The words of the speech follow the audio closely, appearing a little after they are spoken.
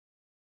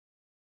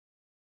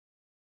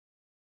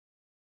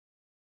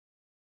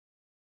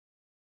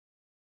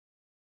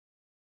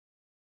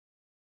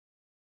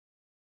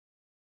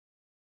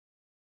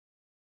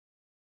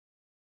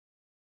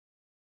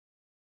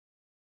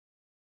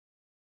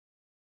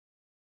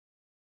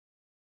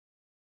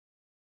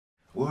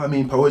Well, I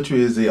mean,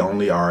 poetry is the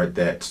only art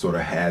that sort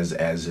of has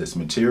as its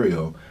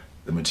material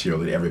the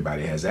material that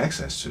everybody has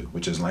access to,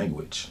 which is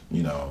language,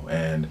 you know.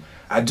 And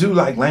I do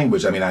like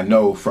language. I mean, I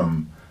know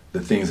from the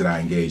things that I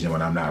engage in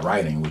when I'm not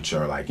writing, which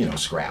are like, you know,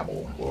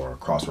 Scrabble or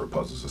crossword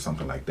puzzles or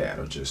something like that,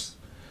 or just,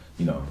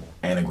 you know,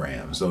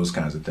 anagrams, those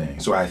kinds of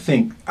things. So I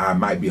think I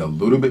might be a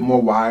little bit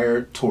more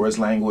wired towards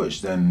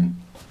language than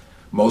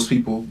most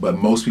people, but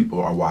most people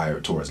are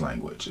wired towards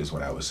language, is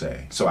what I would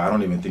say. So I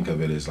don't even think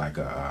of it as like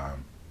a,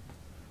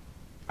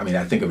 I mean,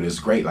 I think of it as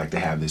great, like to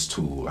have this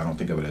tool. I don't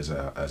think of it as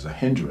a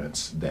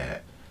hindrance,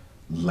 that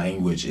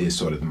language is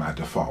sort of my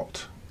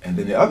default. And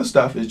then the other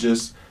stuff is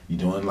just you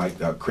doing like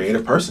a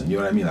creative person, you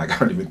know what I mean? Like I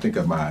don't even think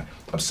of my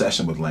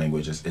obsession with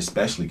language as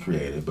especially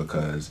creative,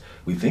 because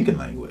we think in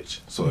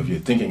language. So if you're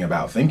thinking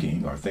about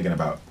thinking or thinking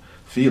about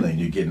feeling,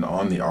 you're getting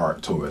on the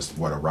art towards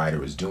what a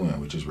writer is doing,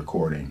 which is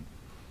recording,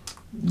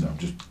 you know,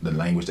 just the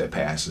language that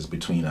passes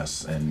between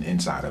us and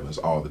inside of us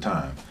all the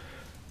time.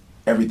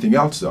 Everything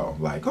else though,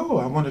 like, oh,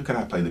 I wonder could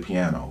I play the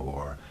piano,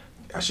 or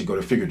I should go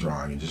to figure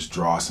drawing and just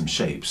draw some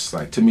shapes.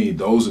 Like to me,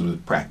 those are the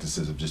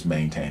practices of just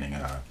maintaining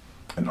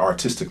an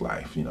artistic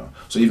life, you know.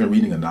 So even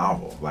reading a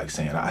novel, like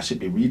saying I should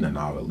be reading a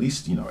novel at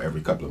least, you know,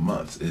 every couple of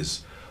months,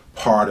 is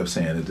part of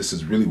saying that this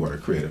is really what a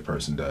creative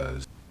person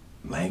does.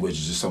 Language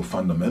is just so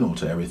fundamental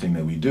to everything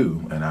that we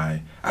do, and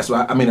I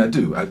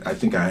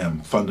think I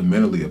am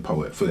fundamentally a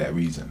poet for that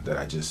reason, that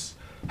I just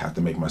have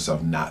to make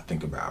myself not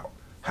think about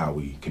how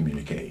we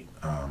communicate.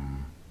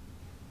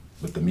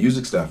 But the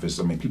music stuff is,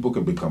 I mean, people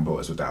can become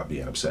poets without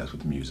being obsessed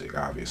with music,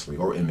 obviously,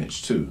 or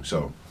image too.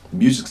 So the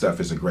music stuff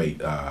is a great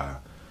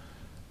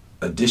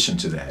addition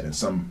to that, and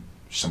some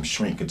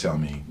shrink could tell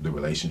me the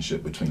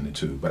relationship between the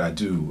two. But I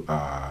do,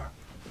 I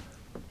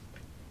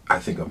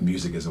think of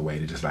music as a way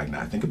to just like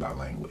not think about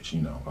language,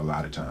 you know, a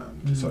lot of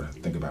times, to sort of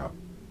think about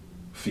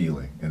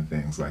feeling and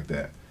things like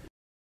that.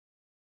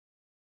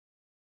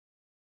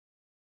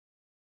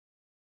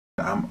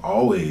 I'm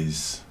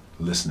always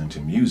listening to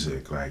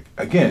music. Like,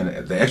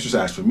 again, the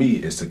exercise for me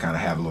is to kind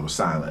of have a little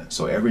silence.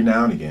 So every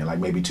now and again, like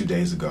maybe 2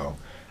 days ago,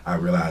 I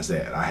realized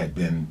that I had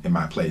been in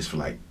my place for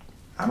like,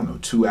 I don't know,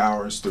 2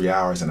 hours, 3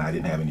 hours, and I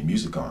didn't have any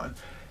music on.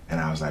 And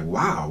I was like,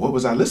 wow, what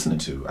was I listening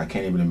to? I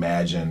can't even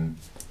imagine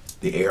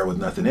the air with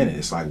nothing in it.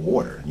 It's like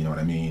water, you know what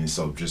I mean?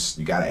 So just,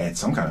 you gotta add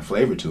some kind of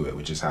flavor to it,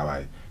 which is how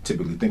I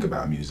typically think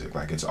about music.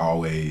 Like it's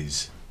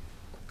always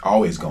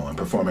going,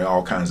 performing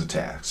all kinds of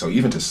tasks. So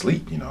even to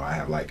sleep, you know, I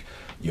have like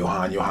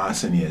Johan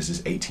Johansson, he has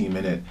this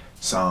 18-minute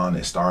song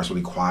that starts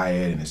really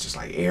quiet and it's just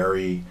like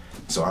airy.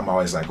 So I'm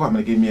always like, oh, I'm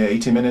gonna give me an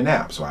 18-minute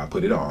nap. So I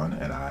put it on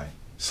and I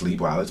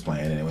sleep while it's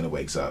playing, and then when it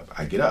wakes up,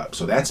 I get up.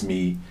 So that's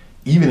me,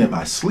 even in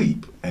my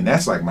sleep, and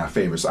that's like my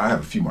favorite. So I have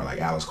a few more, like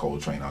Alice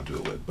Coltrane I'll do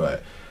it with,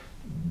 but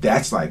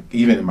that's like,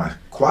 even in my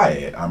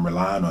quiet, I'm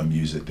relying on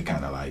music to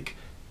kind of like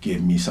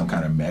give me some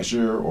kind of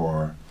measure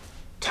or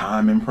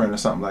time imprint or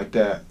something like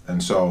that.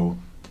 And so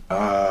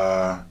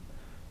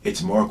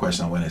it's more a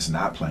question of when it's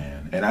not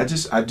playing. And I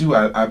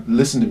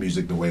listen to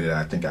music the way that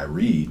I think I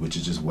read, which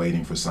is just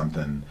waiting for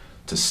something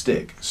to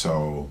stick.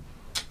 So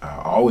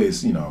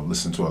always, you know,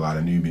 listen to a lot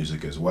of new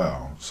music as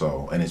well.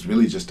 So, and it's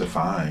really just to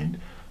find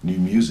new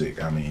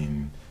music. I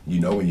mean, you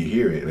know when you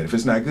hear it, but if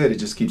it's not good, it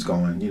just keeps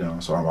going, you know.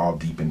 So I'm all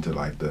deep into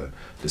like the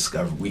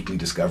weekly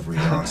discovery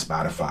on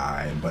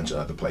Spotify and a bunch of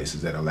other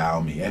places that allow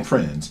me and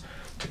friends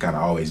to kind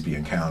of always be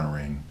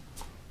encountering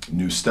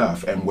new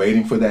stuff and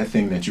waiting for that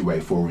thing that you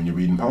wait for when you're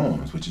reading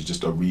poems, which is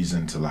just a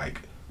reason to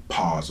like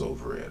pause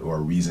over it or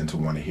a reason to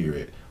want to hear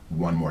it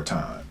one more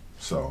time.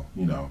 So,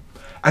 you know,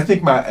 I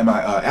think my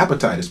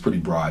appetite is pretty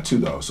broad too,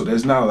 though. So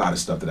there's not a lot of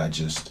stuff that I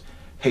just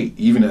hate,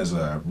 even as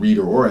a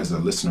reader or as a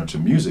listener to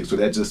music. So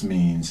that just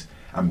means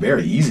I'm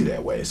very easy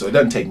that way. So it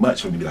doesn't take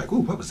much for me to be like, ooh,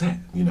 what was that?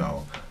 You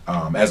know,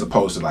 as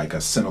opposed to like a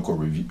cynical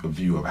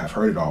review of I've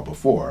heard it all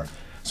before.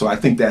 So I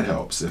think that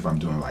helps if I'm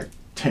doing like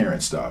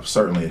Terrance stuff.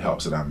 Certainly it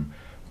helps that I'm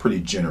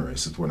pretty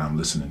generous with what I'm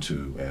listening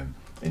to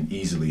and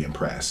easily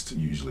impressed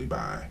usually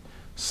by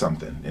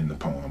something in the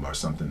poem or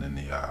something in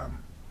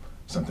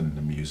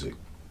the music.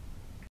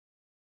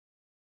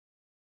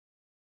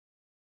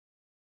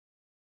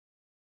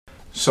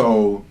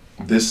 So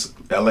this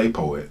LA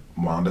poet,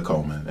 Wanda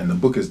Coleman, and the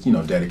book is, you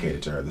know,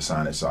 dedicated to her, the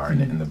sonnets are,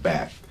 and in the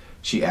back,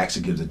 she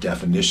actually gives a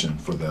definition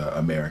for the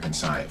American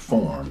sonnet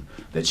form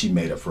that she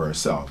made up for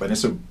herself. And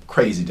it's a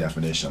crazy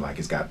definition, like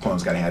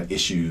poems gotta have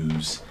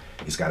issues,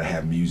 it's gotta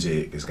have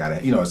music, it's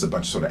gotta, you know, it's a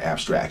bunch of sort of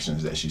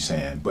abstractions that she's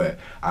saying. But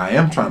I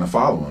am trying to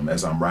follow them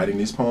as I'm writing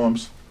these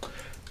poems.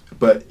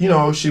 But, you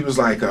know, she was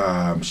like,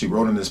 she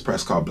wrote in this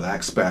press called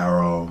Black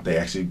Sparrow. They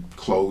actually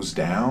closed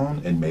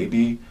down and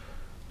maybe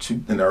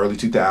in the early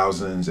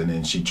 2000s, and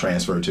then she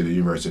transferred to the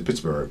University of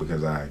Pittsburgh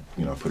because I,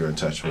 you know, put her in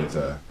touch with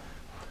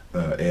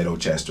Ed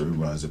O'Chester, who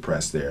runs the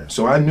press there.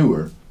 So I knew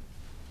her.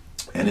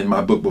 And in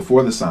my book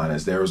Before the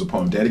Sonnets, there was a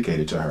poem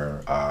dedicated to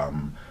her,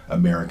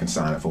 American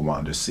Sonnet for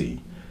Wanda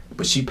C.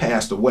 But she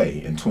passed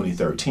away in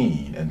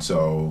 2013, and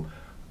so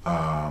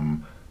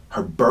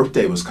her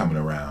birthday was coming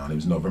around. It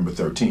was November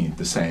 13th,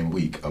 the same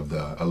week of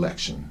the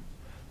election.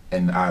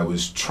 And I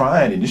was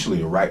trying initially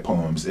to write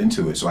poems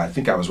into it. So I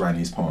think I was writing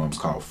these poems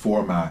called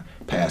For My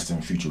Past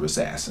and Future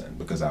Assassin,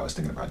 because I was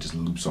thinking about just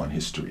loops on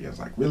history. I was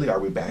like, really, are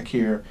we back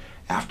here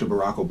after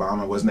Barack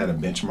Obama? Wasn't that a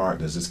benchmark?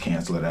 Does this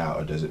cancel it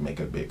out, or does it make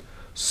a big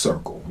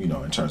circle, you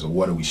know, in terms of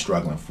what are we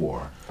struggling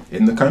for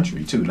in the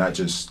country too, not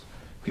just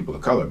people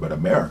of color, but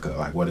America?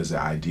 Like, what is the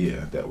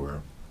idea that we're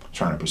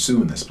trying to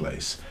pursue in this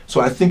place?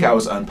 So I think I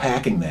was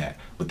unpacking that,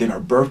 but then her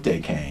birthday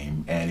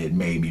came and it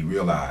made me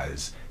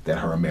realize that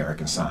her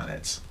American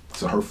Sonnets,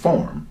 so her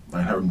form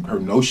and her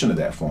notion of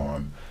that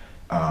form,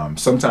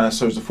 sometimes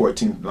serves the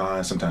 14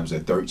 lines, sometimes they're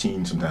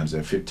 13, sometimes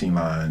they're 15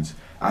 lines.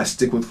 I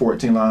stick with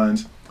 14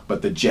 lines,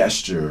 but the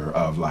gesture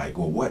of like,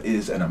 well, what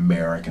is an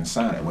American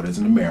sonnet? What is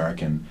an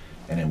American,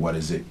 and then what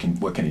is it?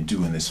 What can it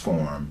do in this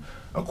form,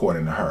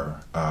 according to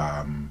her?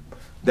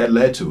 That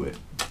led to it.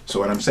 So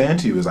what I'm saying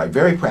to you is like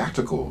very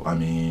practical. I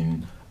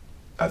mean,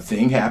 a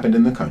thing happened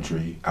in the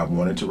country. I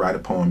wanted to write a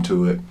poem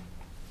to it.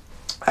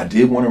 I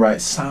did want to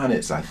write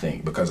sonnets, I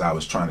think, because I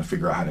was trying to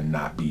figure out how to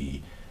not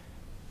be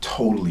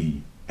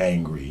totally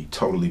angry,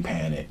 totally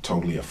panicked,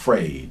 totally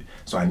afraid.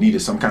 So I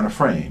needed some kind of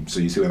frame. So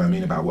you see what I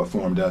mean about what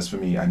form does for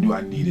me? I knew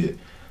I needed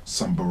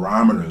some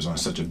barometers on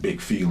such a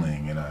big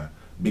feeling and a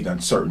big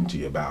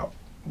uncertainty about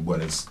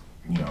what is,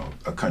 you know,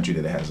 a country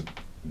that has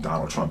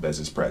Donald Trump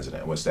as its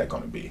president. What's that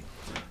going to be?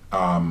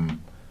 So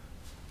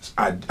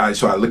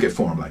I look at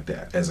form like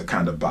that, as a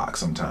kind of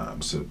box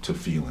sometimes to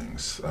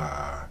feelings.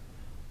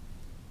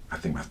 I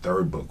think my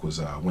third book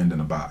was Wind in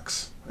a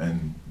Box,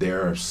 and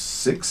there are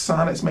 6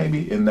 sonnets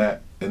maybe in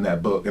that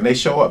book, and they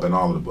show up in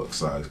all of the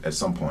books. At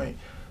some point,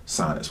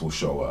 sonnets will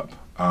show up.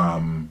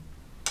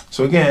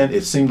 So again,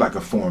 it seemed like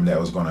a form that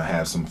was going to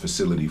have some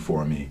facility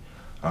for me.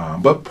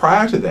 But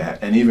prior to that,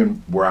 and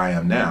even where I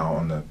am now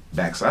on the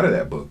backside of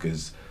that book,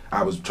 is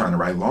I was trying to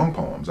write long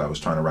poems. I was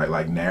trying to write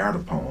like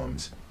narrative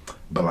poems,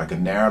 but like a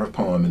narrative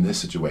poem in this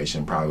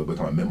situation probably would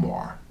become a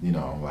memoir, you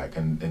know, like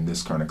in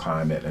this kind of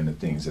climate and the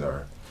things that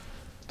are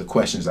the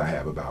questions I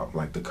have about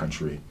like the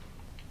country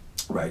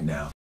right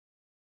now.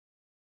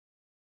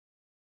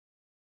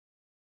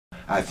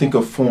 I think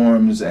of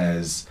forms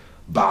as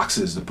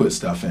boxes to put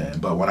stuff in,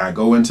 but when I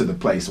go into the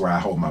place where I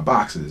hold my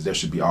boxes, there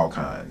should be all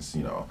kinds,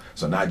 you know.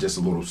 So not just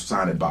a little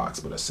sonnet box,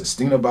 but a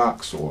sestina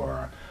box,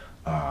 or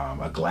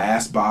a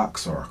glass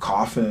box, or a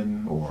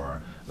coffin,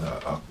 or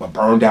a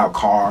burned out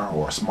car,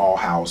 or a small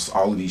house.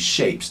 All of these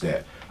shapes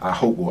that I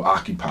hope will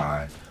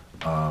occupy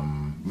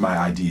my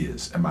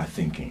ideas and my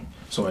thinking.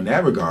 So in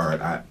that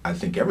regard, I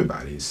think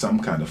everybody is some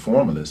kind of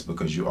formalist,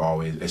 because you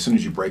always, as soon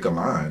as you break a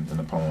line in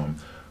a poem,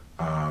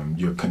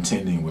 you're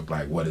contending with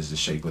like, what is the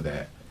shape of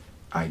that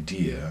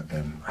idea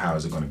and how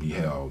is it going to be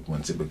held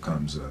once it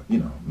becomes a, you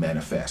know,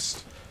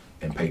 manifest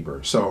in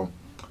paper. So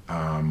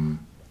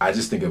I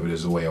just think of it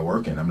as a way of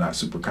working. I'm not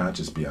super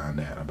conscious beyond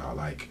that about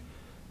like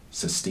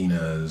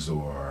sestinas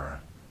or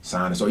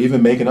sonnets or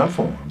even making up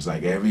forms.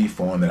 Like every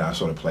form that I've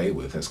sort of played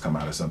with has come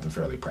out of something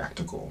fairly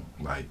practical.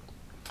 Like,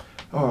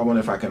 oh, I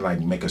wonder if I can like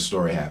make a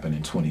story happen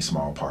in 20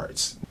 small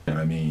parts. You know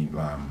what I mean?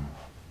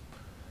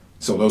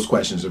 So those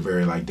questions are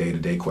very like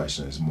day-to-day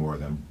questions more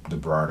than the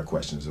broader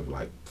questions of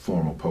like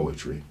formal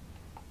poetry.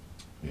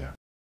 Yeah.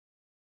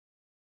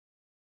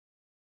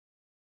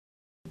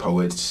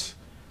 Poets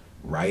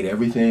write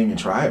everything and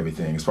try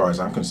everything as far as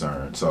I'm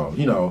concerned. So,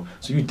 you know,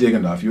 so you dig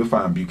enough, you'll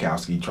find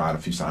Bukowski tried a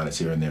few sonnets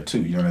here and there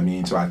too, you know what I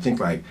mean? So I think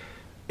like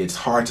it's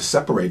hard to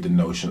separate the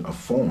notion of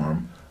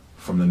form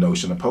from the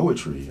notion of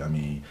poetry. I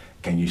mean,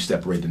 can you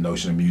separate the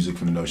notion of music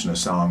from the notion of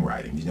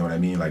songwriting? You know what I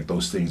mean? Like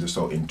those things are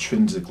so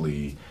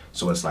intrinsically,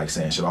 so it's like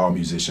saying, should all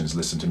musicians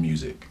listen to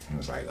music? And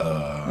it's like,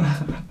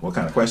 what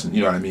kind of question?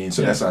 You know what I mean?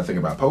 So that's what I think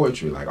about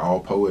poetry. Like all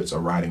poets are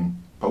writing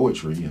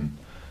poetry, and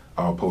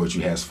all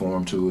poetry has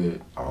form to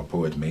it. All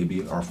poets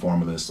maybe are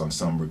formalists on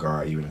some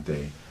regard, even if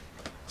they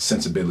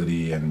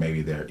sensibility and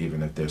maybe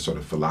even if their sort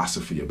of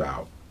philosophy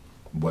about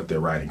what they're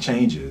writing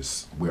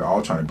changes. We're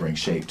all trying to bring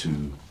shape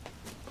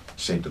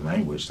the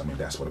language. I mean,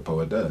 that's what a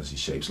poet does. He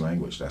shapes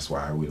language. That's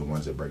why we're the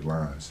ones that break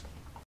lines.